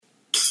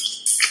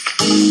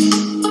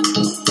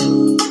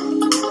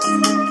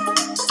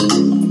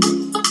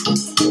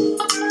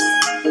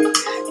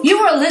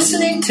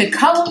to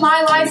Color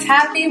My Life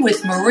Happy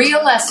with Maria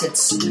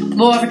Lessitz,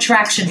 Law of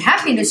Attraction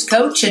happiness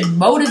coach and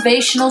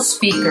motivational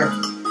speaker.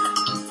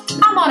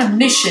 I'm on a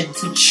mission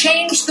to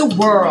change the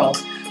world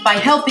by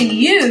helping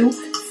you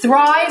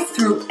thrive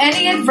through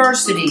any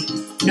adversity,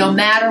 no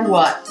matter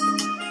what.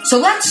 So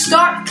let's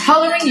start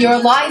coloring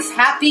your life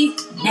happy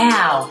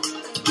now.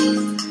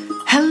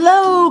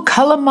 Hello,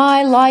 Color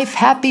My Life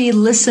Happy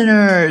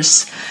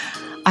listeners.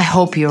 I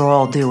hope you're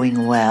all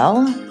doing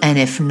well. And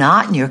if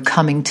not, and you're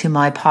coming to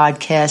my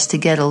podcast to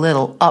get a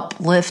little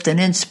uplift and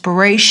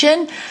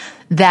inspiration,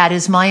 that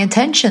is my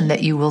intention,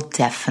 that you will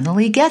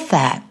definitely get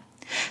that.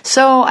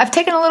 So I've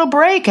taken a little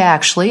break,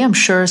 actually. I'm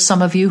sure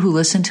some of you who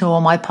listen to all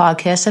my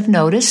podcasts have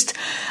noticed.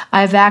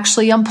 I've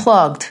actually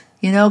unplugged.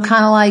 You know,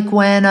 kind of like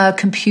when a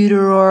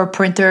computer or a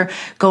printer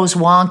goes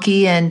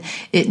wonky and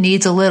it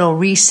needs a little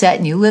reset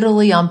and you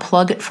literally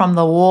unplug it from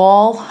the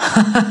wall,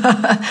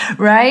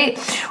 right?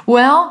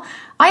 Well,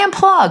 I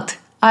unplugged.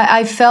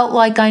 I felt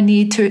like I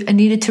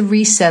needed to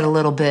reset a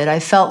little bit.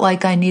 I felt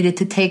like I needed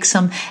to take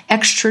some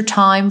extra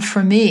time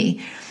for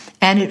me.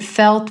 And it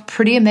felt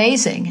pretty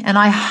amazing. And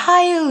I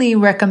highly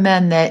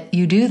recommend that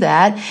you do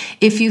that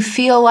if you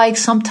feel like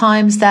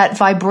sometimes that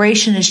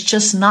vibration is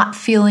just not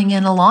feeling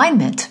in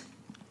alignment.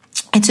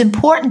 It's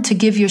important to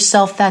give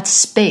yourself that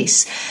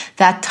space,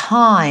 that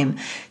time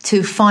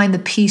to find the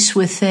peace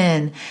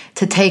within,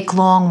 to take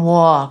long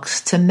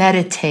walks, to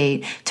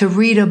meditate, to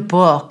read a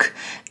book,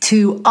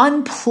 to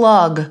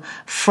unplug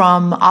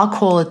from, I'll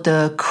call it,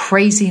 the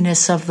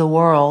craziness of the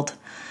world.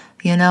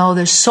 You know,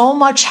 there's so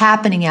much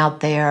happening out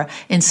there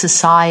in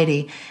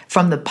society,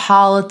 from the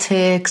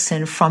politics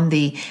and from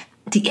the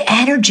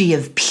energy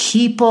of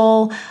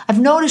people. I've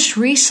noticed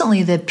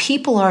recently that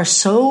people are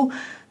so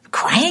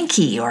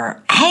cranky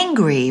or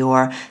angry,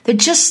 or they're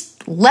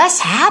just less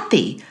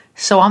happy.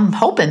 So I'm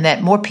hoping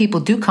that more people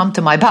do come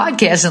to my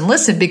podcast and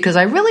listen, because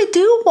I really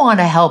do want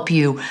to help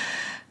you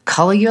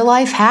color your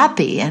life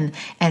happy and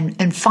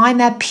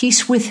find that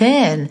peace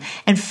within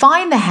and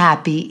find the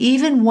happy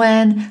even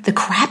when the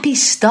crappy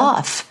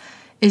stuff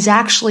is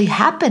actually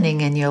happening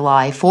in your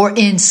life, or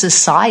in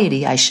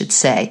society, I should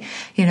say,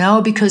 you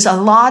know, because a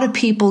lot of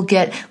people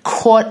get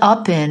caught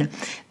up in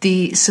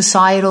the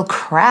societal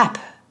crap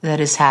that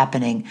is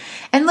happening.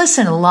 And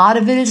listen, a lot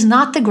of it is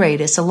not the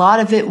greatest. A lot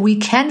of it we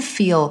can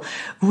feel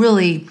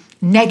really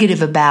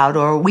negative about,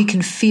 or we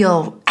can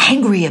feel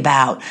angry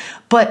about.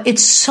 But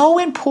it's so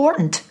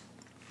important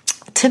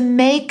to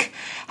make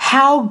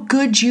how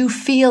good you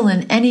feel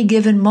in any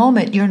given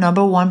moment your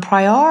number one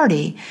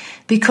priority.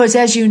 Because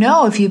as you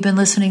know, if you've been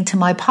listening to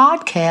my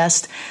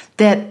podcast,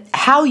 that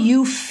how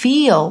you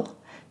feel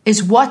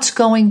is what's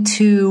going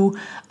to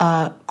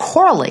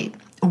correlate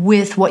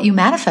with what you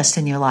manifest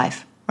in your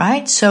life.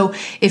 Right? So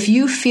if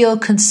you feel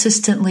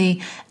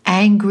consistently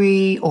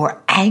angry or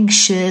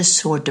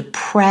anxious or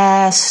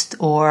depressed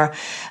or,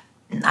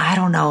 I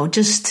don't know,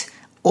 just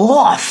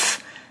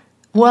off,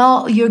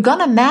 well, you're going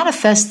to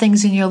manifest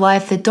things in your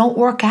life that don't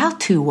work out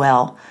too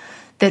well,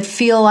 that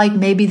feel like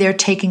maybe they're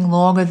taking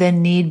longer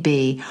than need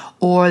be,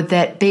 or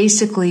that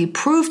basically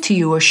prove to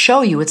you or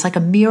show you, it's like a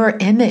mirror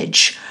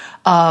image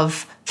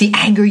of the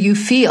anger you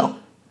feel,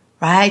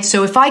 right?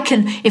 So if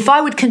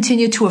I would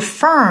continue to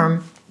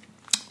affirm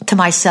to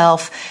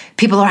myself,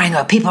 people are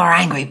angry,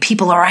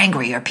 people are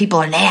angry, or people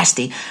are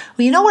nasty.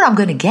 Well, you know what I'm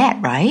going to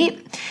get, right?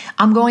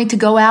 I'm going to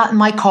go out in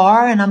my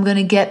car and I'm going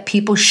to get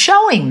people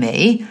showing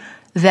me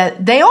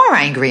that they are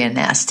angry and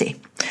nasty.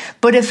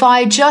 But if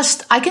I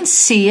can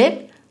see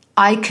it,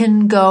 I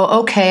can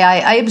go, okay,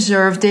 I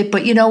observed it,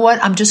 but you know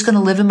what? I'm just going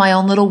to live in my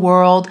own little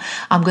world.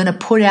 I'm going to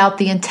put out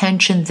the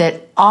intention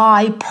that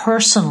I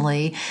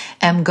personally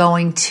am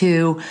going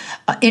to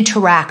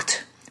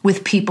interact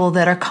with people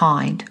that are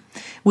kind,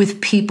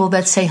 with people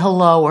that say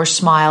hello or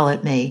smile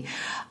at me,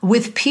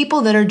 with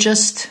people that are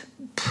just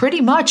pretty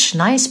much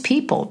nice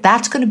people.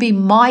 That's going to be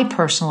my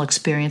personal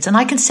experience, and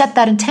I can set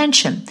that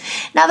intention.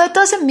 Now, that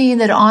doesn't mean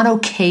that on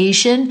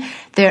occasion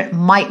there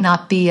might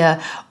not be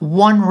a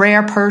one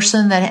rare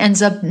person that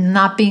ends up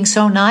not being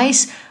so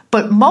nice,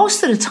 but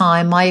most of the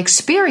time my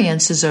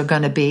experiences are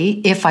going to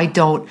be, if I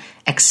don't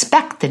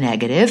expect the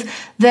negative,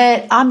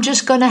 that I'm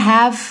just going to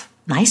have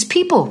nice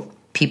people.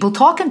 People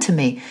talking to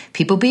me,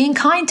 people being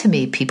kind to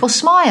me, people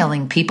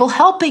smiling, people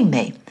helping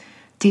me.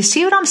 Do you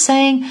see what I'm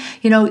saying?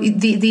 You know,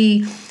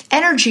 the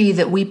energy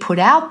that we put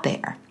out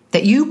there,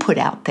 that you put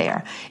out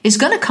there, is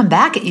going to come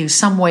back at you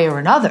some way or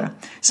another.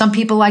 Some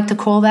people like to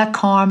call that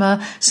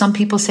karma. Some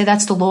people say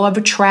that's the law of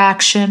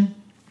attraction.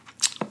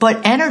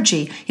 But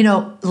energy, you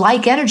know,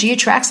 like energy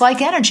attracts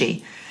like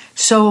energy.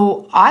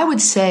 So I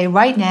would say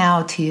right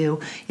now to you,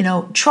 you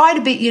know, try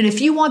to be, you know,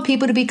 if you want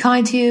people to be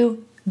kind to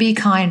you, be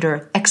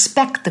kinder.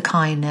 Expect the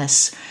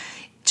kindness.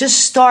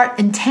 Just start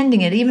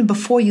intending it even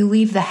before you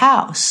leave the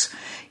house.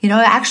 You know,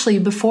 actually,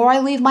 before I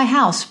leave my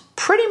house,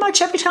 pretty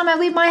much every time I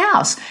leave my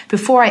house,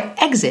 before I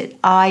exit,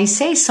 I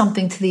say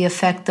something to the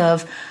effect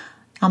of,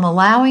 I'm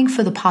allowing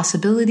for the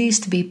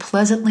possibilities to be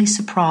pleasantly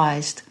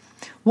surprised.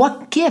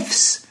 What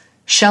gifts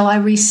shall I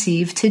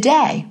receive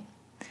today?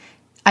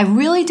 I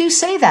really do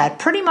say that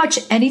pretty much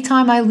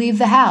anytime I leave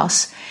the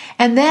house.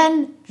 And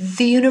then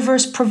the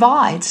universe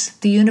provides.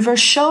 The universe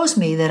shows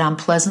me that I'm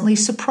pleasantly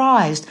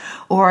surprised,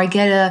 or I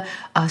get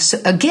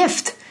a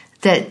gift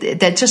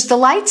that just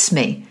delights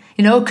me.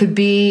 It could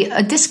be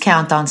a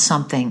discount on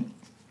something.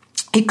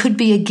 It could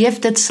be a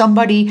gift that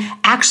somebody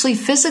actually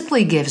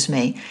physically gives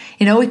me.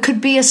 It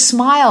could be a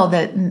smile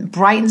that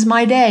brightens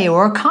my day,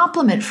 or a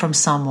compliment from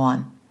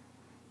someone.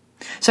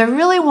 So I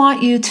really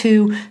want you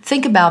to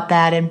think about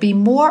that and be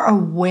more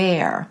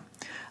aware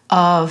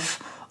of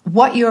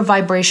what your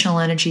vibrational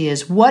energy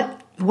is.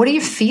 What are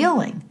you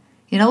feeling?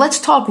 Let's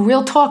talk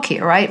real talk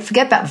here, right?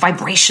 Forget about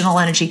vibrational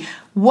energy.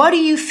 What are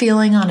you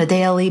feeling on a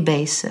daily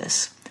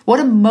basis? What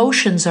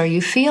emotions are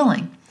you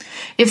feeling?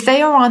 If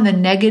they are on the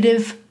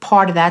negative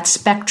part of that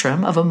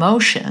spectrum of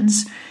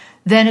emotions,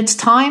 then it's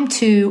time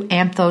to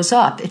amp those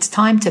up. It's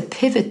time to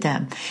pivot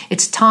them.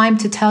 It's time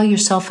to tell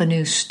yourself a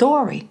new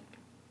story.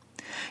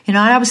 And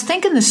I was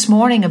thinking this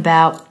morning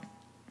about,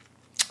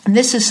 and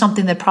this is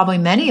something that probably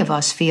many of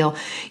us feel,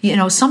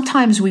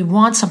 sometimes we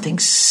want something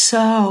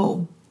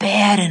so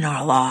bad in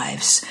our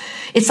lives.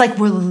 It's like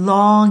we're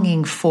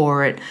longing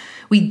for it.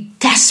 We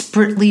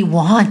desperately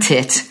want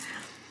it.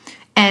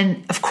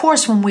 And of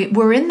course, when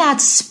we're in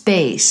that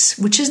space,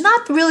 which is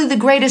not really the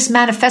greatest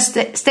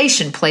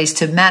manifestation place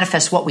to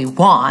manifest what we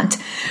want,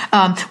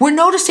 we're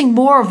noticing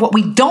more of what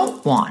we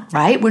don't want,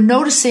 right? We're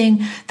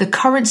noticing the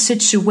current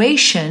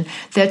situation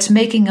that's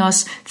making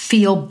us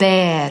feel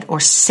bad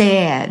or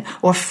sad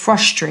or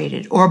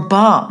frustrated or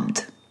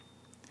bummed.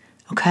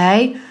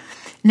 Okay?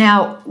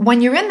 Now,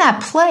 when you're in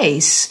that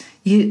place,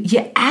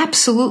 you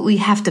absolutely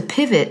have to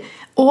pivot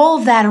all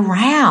of that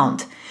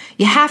around.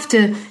 You have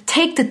to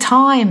take the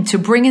time to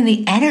bring in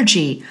the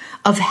energy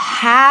of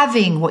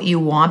having what you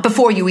want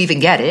before you even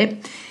get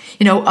it,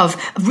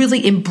 of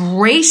really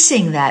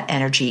embracing that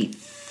energy,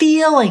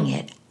 feeling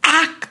it,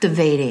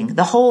 activating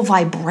the whole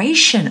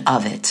vibration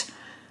of it.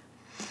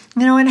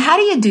 And how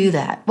do you do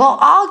that? Well,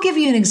 I'll give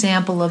you an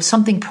example of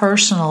something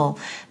personal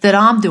that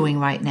I'm doing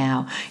right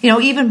now.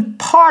 Even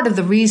part of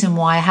the reason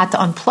why I had to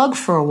unplug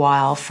for a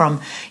while from,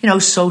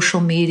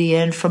 social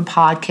media and from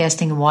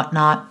podcasting and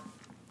whatnot.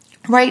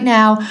 Right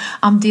now,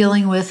 I'm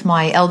dealing with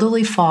my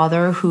elderly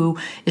father who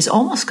is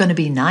almost going to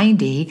be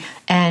 90,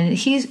 and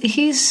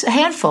he's a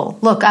handful.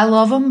 Look, I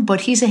love him, but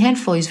he's a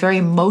handful. He's very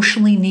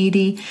emotionally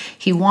needy.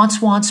 He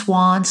wants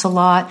a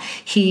lot.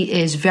 He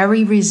is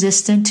very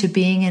resistant to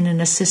being in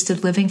an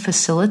assisted living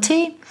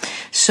facility.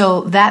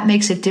 So that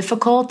makes it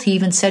difficult. He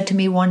even said to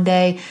me one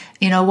day,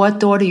 "You know what,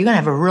 daughter, you're going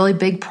to have a really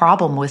big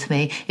problem with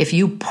me if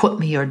you put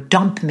me or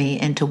dump me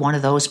into one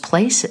of those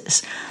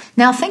places."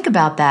 Now think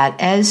about that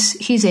as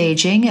he's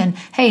aging, and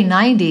hey,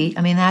 90,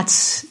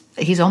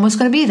 he's almost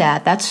going to be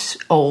that. That's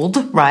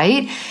old,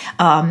 right?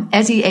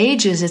 As he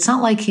ages, it's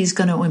not like he's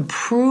going to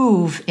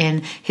improve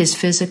in his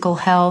physical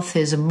health,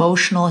 his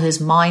emotional, his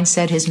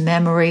mindset, his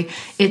memory.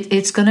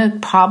 It's going to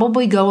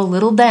probably go a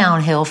little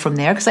downhill from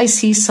there because I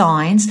see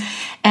signs.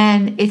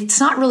 And it's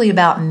not really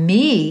about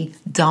me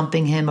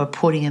dumping him or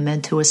putting him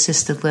into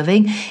assisted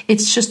living.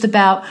 It's just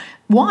about,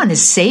 one,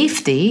 his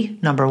safety,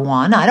 number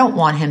one. I don't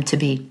want him to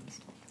be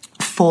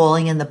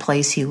falling in the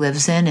place he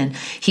lives in and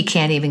he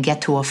can't even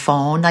get to a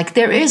phone. Like,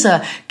 there is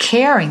a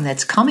caring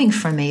that's coming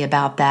from me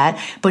about that,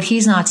 but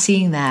he's not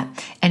seeing that.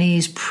 And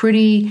he's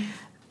pretty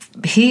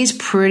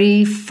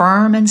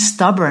firm and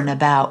stubborn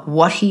about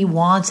what he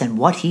wants and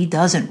what he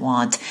doesn't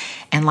want.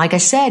 And like I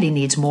said, he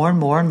needs more and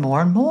more and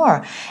more and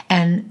more.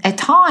 And at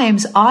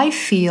times I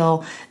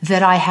feel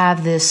that I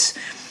have this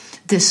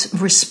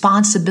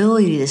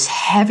responsibility, this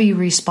heavy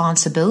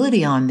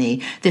responsibility on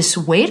me, this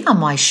weight on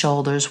my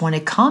shoulders when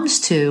it comes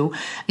to,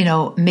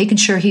 making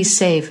sure he's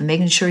safe,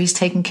 making sure he's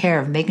taken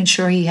care of, making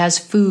sure he has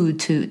food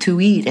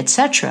to eat,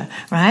 etc.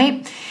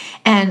 Right?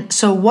 And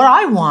so what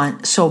I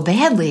want so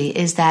badly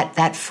is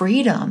that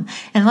freedom.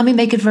 And let me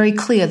make it very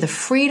clear, the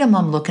freedom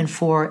I'm looking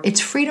for, it's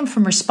freedom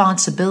from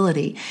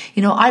responsibility.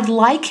 I'd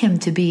like him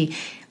to be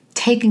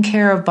taken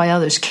care of by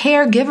others.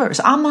 Caregivers.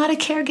 I'm not a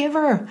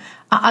caregiver.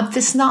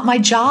 This is not my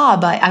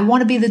job. I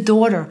want to be the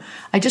daughter.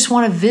 I just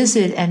want to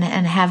visit and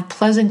have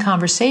pleasant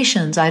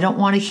conversations. I don't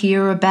want to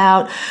hear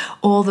about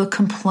all the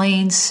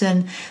complaints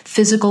and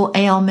physical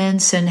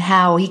ailments and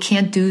how he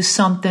can't do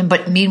something,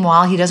 but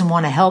meanwhile, he doesn't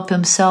want to help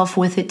himself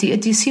with it. Do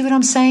you see what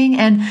I'm saying?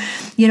 And,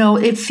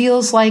 it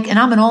feels like, and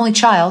I'm an only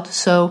child,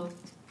 so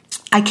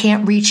I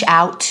can't reach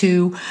out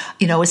to,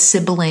 a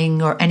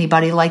sibling or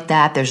anybody like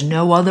that. There's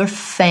no other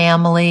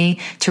family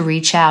to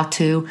reach out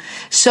to.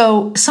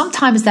 So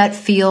sometimes that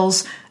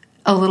feels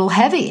a little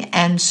heavy.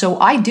 And so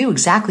I do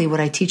exactly what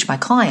I teach my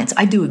clients.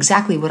 I do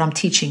exactly what I'm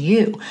teaching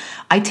you.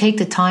 I take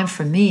the time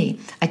for me.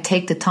 I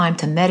take the time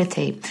to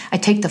meditate. I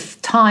take the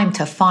time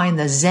to find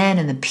the zen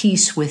and the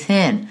peace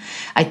within.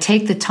 I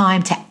take the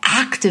time to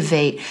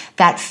activate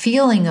that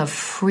feeling of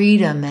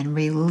freedom and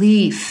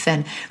relief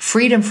and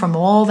freedom from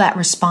all that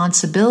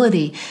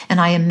responsibility. And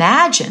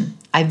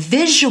I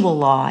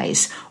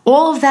visualize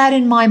all of that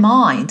in my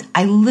mind.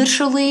 I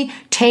literally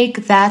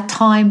take that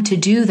time to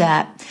do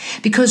that,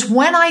 because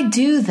when I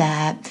do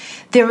that,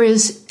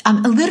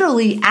 I'm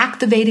literally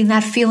activating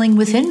that feeling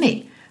within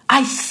me.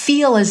 I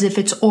feel as if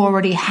it's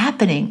already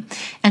happening.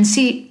 And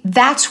see,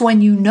 that's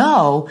when you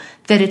know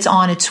that it's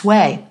on its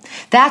way.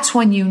 That's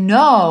when you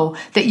know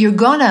that you're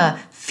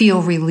gonna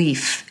feel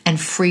relief and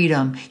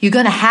freedom. You're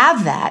gonna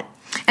have that.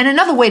 And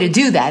another way to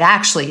do that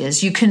actually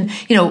is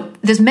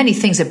there's many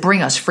things that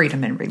bring us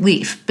freedom and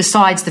relief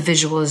besides the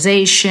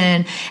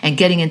visualization and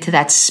getting into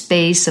that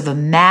space of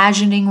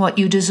imagining what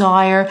you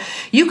desire.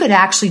 You could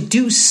actually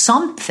do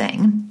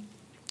something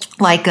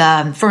like,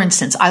 for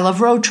instance, I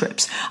love road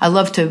trips. I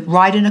love to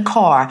ride in a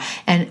car.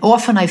 And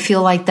often I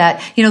feel like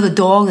that, the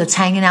dog that's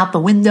hanging out the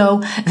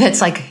window,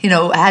 that's like,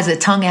 has a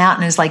tongue out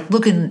and is like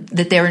looking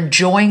that they're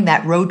enjoying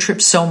that road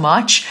trip so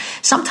much.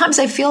 Sometimes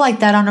I feel like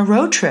that on a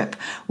road trip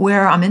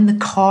where I'm in the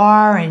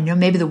car and,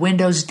 maybe the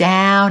window's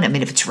down. I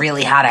mean, if it's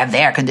really hot, I have the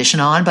air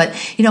conditioner on, but,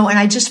 and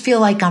I just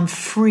feel like I'm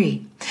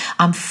free.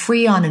 I'm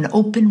free on an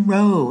open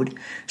road.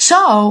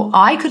 So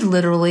I could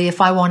literally,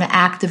 if I want to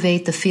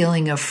activate the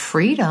feeling of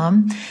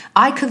freedom,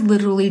 I could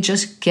literally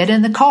just get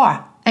in the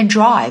car and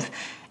drive.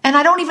 And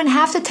I don't even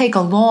have to take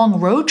a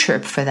long road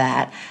trip for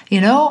that.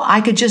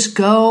 I could just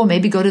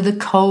maybe go to the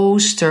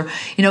coast or,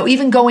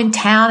 even go in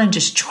town and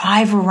just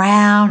drive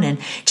around and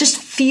just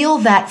feel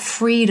that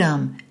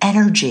freedom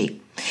energy.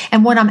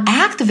 And when I'm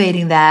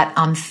activating that,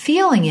 I'm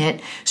feeling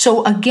it.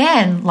 So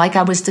again, like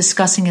I was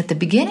discussing at the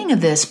beginning of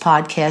this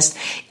podcast,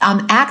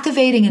 I'm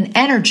activating an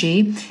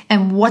energy,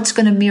 and what's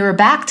going to mirror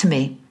back to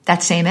me?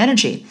 That same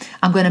energy.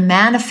 I'm going to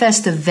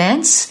manifest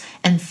events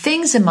and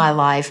things in my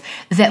life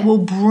that will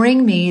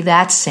bring me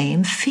that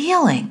same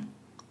feeling.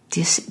 Do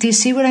you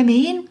see what I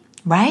mean?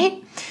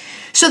 Right?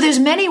 So there's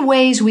many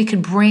ways we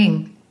can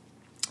bring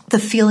the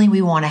feeling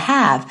we want to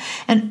have.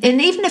 And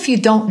even if you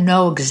don't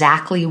know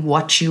exactly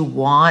what you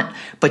want,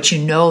 but you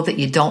know that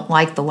you don't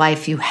like the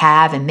life you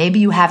have, and maybe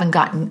you haven't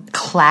gotten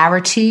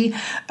clarity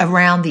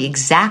around the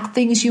exact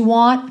things you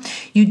want,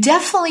 you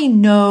definitely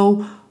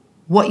know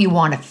what you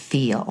want to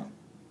feel.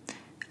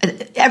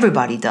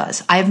 Everybody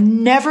does. I've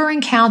never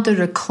encountered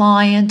a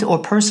client or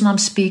person I'm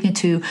speaking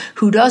to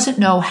who doesn't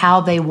know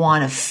how they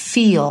want to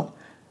feel.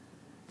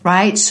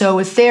 Right? So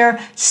if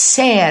they're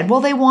sad,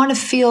 well, they want to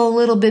feel a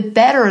little bit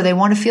better. They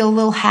want to feel a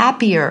little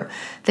happier.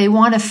 They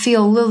want to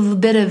feel a little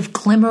bit of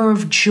glimmer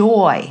of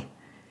joy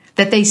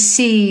that they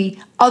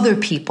see other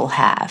people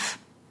have.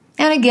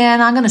 And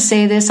again, I'm going to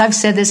say this. I've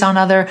said this on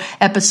other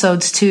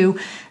episodes too.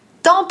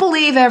 Don't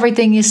believe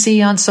everything you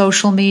see on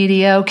social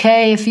media,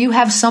 okay? If you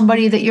have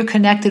somebody that you're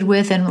connected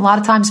with, and a lot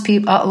of times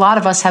a lot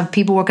of us have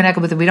people we're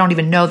connected with that we don't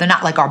even know, they're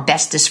not like our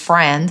bestest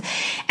friend,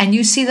 and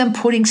you see them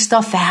putting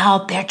stuff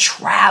out, they're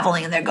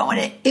traveling and they're going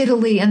to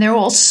Italy and they're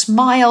all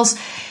smiles.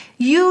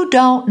 You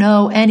don't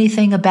know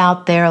anything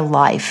about their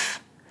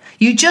life.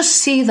 You just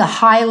see the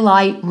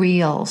highlight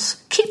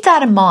reels. Keep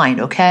that in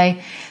mind,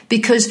 okay?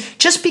 Because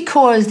just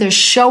because they're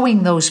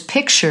showing those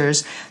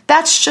pictures,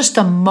 that's just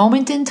a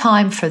moment in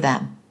time for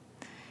them.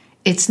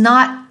 It's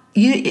not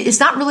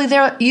really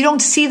there. You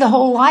don't see the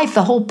whole life,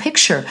 the whole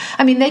picture.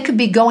 I mean, they could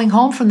be going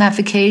home from that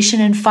vacation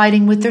and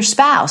fighting with their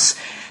spouse.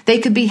 They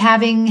could be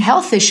having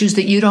health issues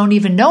that you don't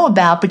even know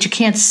about, but you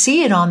can't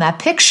see it on that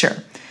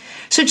picture.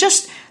 So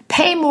just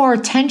pay more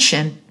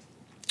attention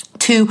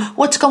to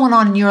what's going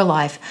on in your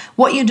life,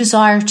 what you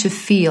desire to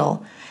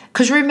feel.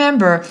 Because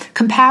remember,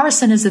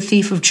 comparison is the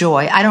thief of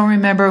joy. I don't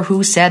remember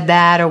who said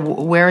that or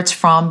where it's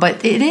from,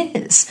 but it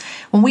is.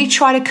 When we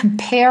try to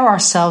compare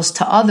ourselves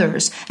to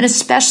others, and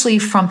especially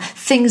from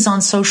things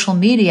on social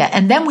media,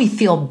 and then we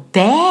feel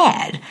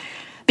bad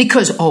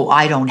because,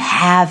 I don't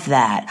have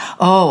that.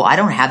 I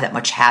don't have that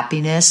much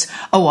happiness.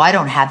 I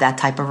don't have that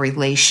type of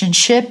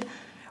relationship.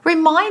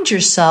 Remind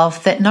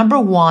yourself that, number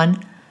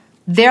one,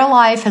 their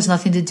life has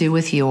nothing to do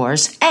with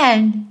yours,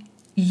 and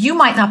you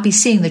might not be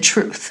seeing the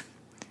truth.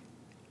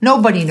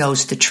 Nobody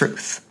knows the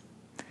truth.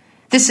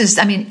 This is,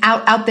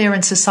 out there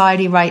in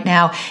society right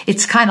now,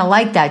 it's kind of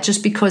like that.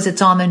 Just because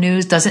it's on the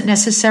news doesn't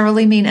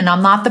necessarily mean, and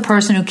I'm not the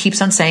person who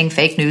keeps on saying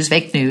fake news.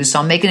 So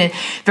I'm making it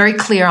very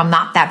clear I'm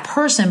not that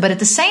person. But at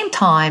the same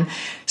time,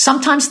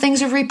 sometimes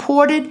things are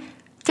reported,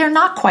 they're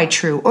not quite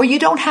true, or you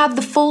don't have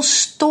the full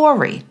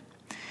story.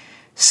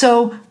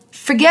 So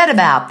forget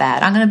about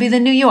that. I'm going to be the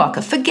New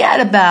Yorker. Forget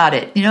about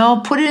it.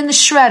 Put it in the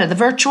shredder, the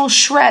virtual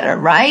shredder,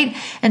 right?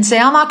 And say,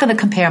 I'm not going to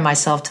compare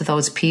myself to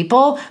those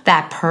people,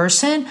 that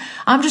person.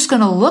 I'm just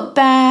going to look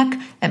back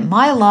at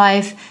my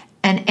life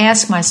and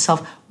ask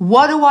myself,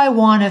 what do I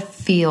want to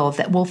feel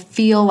that will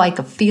feel like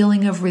a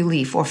feeling of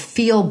relief or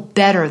feel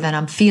better than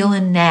I'm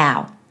feeling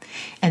now?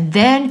 And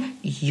then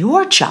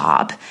your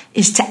job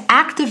is to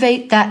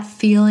activate that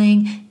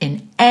feeling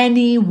in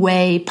any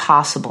way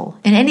possible,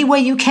 in any way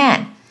you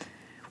can.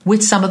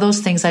 With some of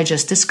those things I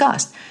just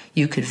discussed.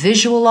 You could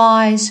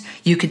visualize,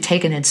 you could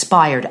take an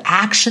inspired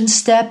action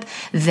step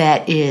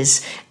that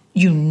is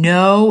you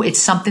know it's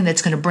something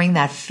that's going to bring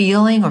that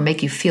feeling or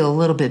make you feel a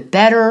little bit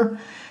better.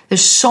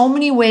 There's so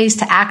many ways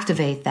to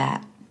activate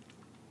that.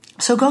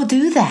 So go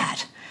do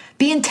that.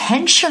 Be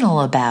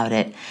intentional about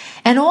it.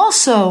 And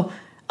also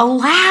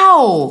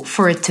allow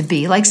for it to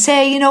be. Like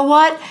say, you know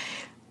what?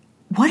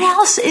 What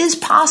else is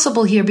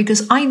possible here?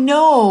 Because I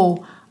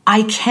know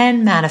I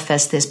can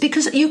manifest this.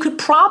 Because you could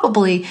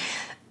probably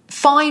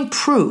find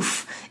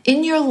proof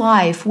in your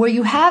life where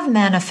you have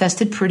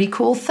manifested pretty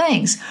cool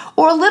things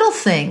or little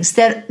things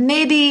that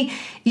maybe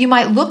you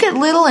might look at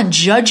little and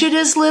judge it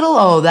as little.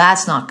 Oh,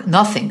 that's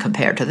nothing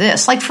compared to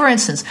this. Like for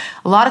instance,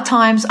 a lot of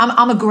times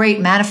I'm a great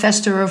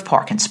manifester of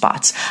parking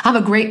spots. I'm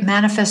a great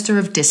manifester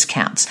of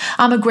discounts.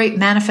 I'm a great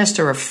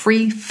manifester of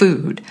free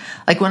food.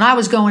 Like when I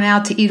was going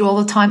out to eat all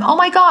the time, oh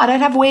my God, I'd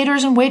have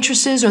waiters and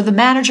waitresses or the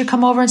manager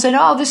come over and say,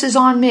 oh, this is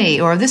on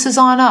me or this is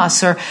on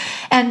us.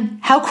 And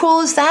how cool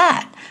is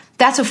that?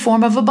 That's a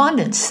form of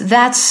abundance.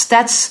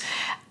 That's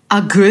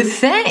a good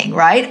thing,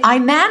 right? I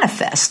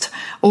manifest,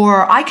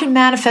 or I can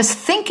manifest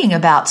thinking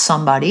about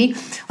somebody.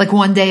 Like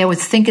one day I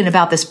was thinking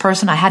about this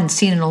person I hadn't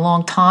seen in a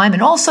long time,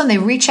 and all of a sudden they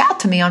reach out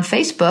to me on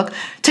Facebook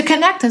to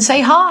connect and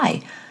say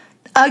hi.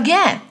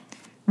 Again,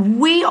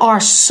 we are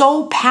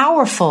so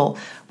powerful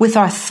with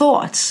our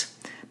thoughts,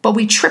 but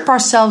we trip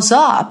ourselves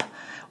up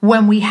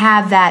when we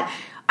have that,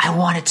 I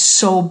want it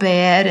so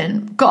bad,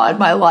 and God,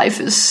 my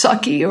life is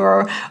sucky,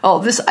 or,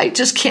 oh, I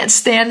just can't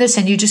stand this,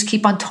 and you just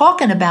keep on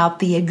talking about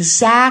the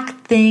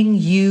exact thing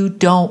you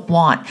don't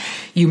want.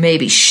 You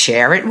maybe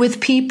share it with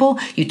people,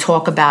 you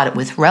talk about it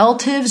with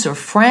relatives or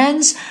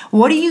friends.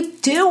 What are you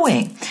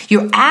doing?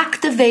 You're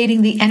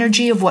activating the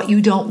energy of what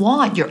you don't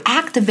want. You're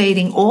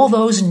activating all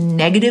those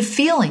negative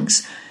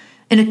feelings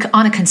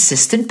on a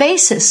consistent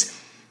basis.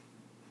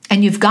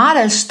 And you've got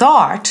to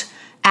start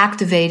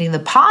activating the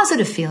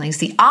positive feelings,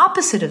 the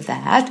opposite of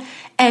that,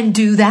 and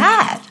do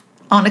that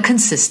on a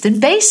consistent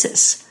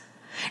basis.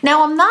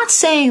 Now, I'm not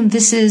saying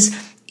this is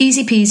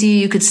easy peasy.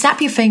 You could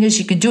snap your fingers,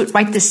 you can do it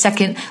right this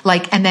second,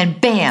 and then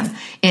bam,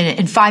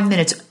 in 5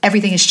 minutes,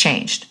 everything has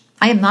changed.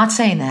 I am not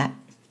saying that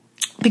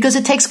because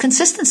it takes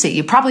consistency.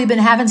 You've probably been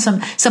having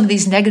some of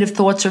these negative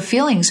thoughts or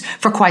feelings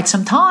for quite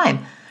some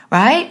time,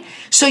 right?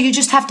 So you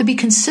just have to be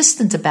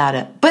consistent about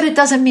it. But it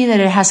doesn't mean that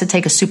it has to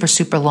take a super,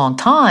 super long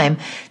time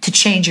to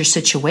change your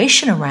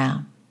situation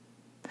around.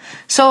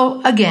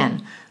 So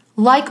again,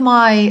 like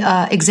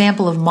my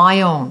example of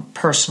my own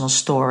personal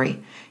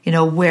story,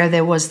 where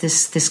there was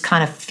this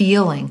kind of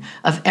feeling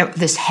of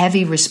this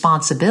heavy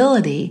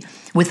responsibility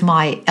with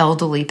my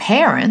elderly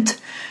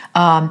parent,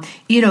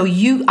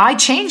 I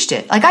changed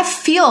it. Like I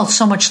feel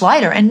so much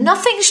lighter and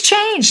nothing's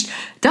changed.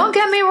 Don't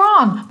get me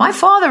wrong. My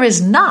father is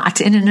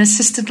not in an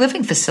assisted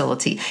living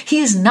facility. He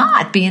is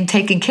not being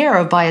taken care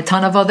of by a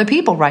ton of other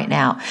people right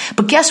now.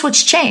 But guess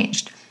what's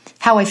changed?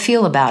 How I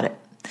feel about it.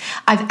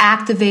 I've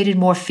activated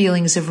more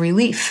feelings of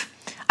relief.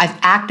 I've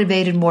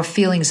activated more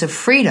feelings of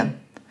freedom.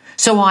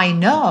 So I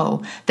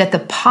know that the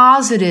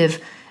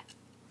positive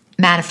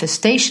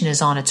manifestation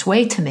is on its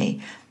way to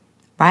me,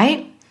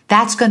 right?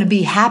 That's going to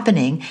be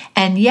happening.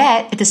 And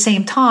yet, at the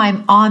same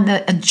time, on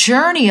the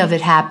journey of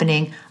it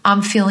happening,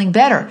 I'm feeling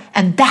better.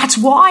 And that's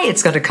why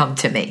it's going to come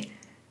to me.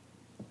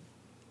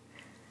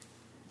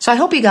 So I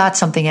hope you got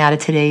something out of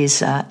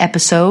today's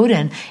episode.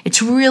 And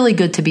it's really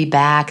good to be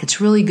back.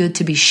 It's really good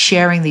to be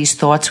sharing these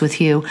thoughts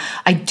with you.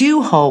 I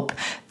do hope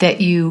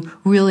that you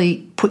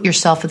really put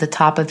yourself at the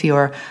top of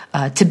your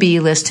to-be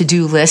list,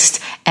 to-do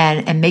list,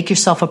 and make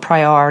yourself a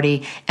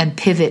priority and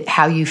pivot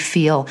how you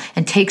feel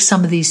and take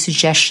some of these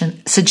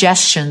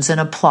suggestions and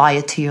apply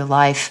it to your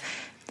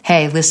life.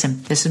 Hey,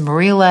 listen, this is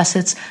Maria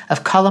Lessitz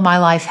of Color My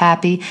Life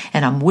Happy,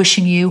 and I'm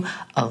wishing you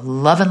a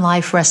loving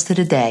life rest of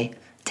the day.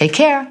 Take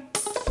care.